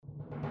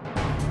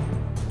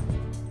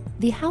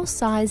The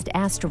house-sized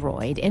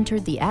asteroid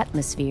entered the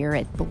atmosphere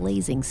at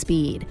blazing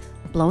speed,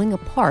 blowing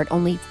apart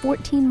only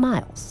 14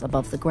 miles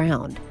above the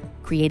ground,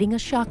 creating a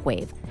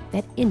shockwave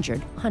that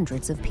injured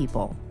hundreds of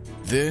people.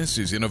 This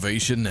is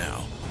Innovation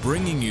Now,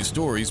 bringing you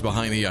stories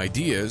behind the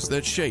ideas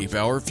that shape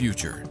our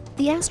future.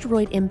 The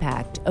asteroid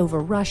impact over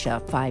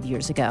Russia 5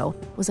 years ago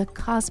was a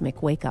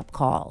cosmic wake-up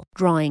call,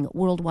 drawing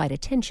worldwide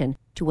attention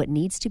to what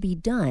needs to be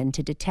done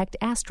to detect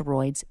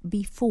asteroids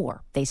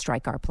before they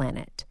strike our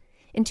planet.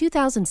 In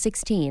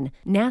 2016,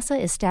 NASA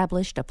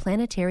established a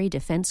Planetary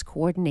Defense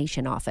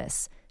Coordination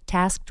Office,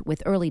 tasked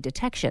with early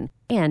detection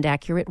and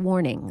accurate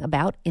warning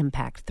about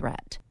impact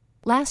threat.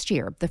 Last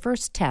year, the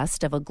first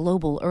test of a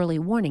global early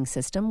warning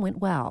system went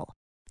well.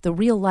 The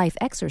real-life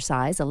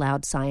exercise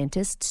allowed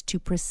scientists to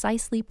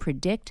precisely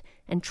predict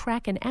and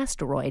track an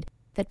asteroid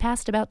that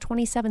passed about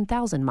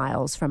 27,000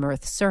 miles from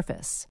Earth's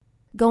surface.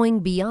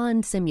 Going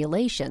beyond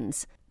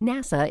simulations,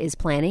 NASA is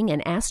planning an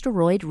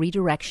asteroid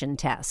redirection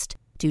test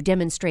to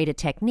demonstrate a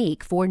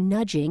technique for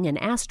nudging an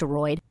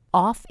asteroid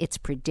off its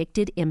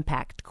predicted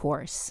impact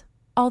course.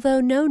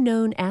 Although no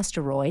known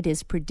asteroid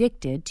is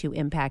predicted to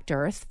impact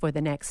Earth for the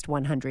next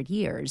 100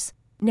 years,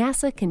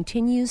 NASA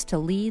continues to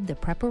lead the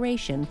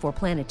preparation for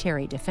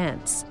planetary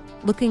defense,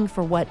 looking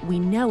for what we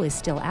know is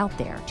still out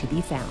there to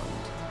be found.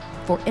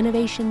 For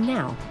Innovation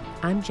Now,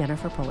 I'm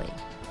Jennifer Pulley.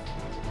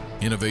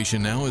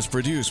 Innovation Now is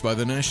produced by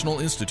the National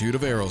Institute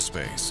of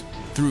Aerospace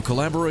through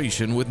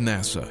collaboration with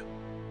NASA.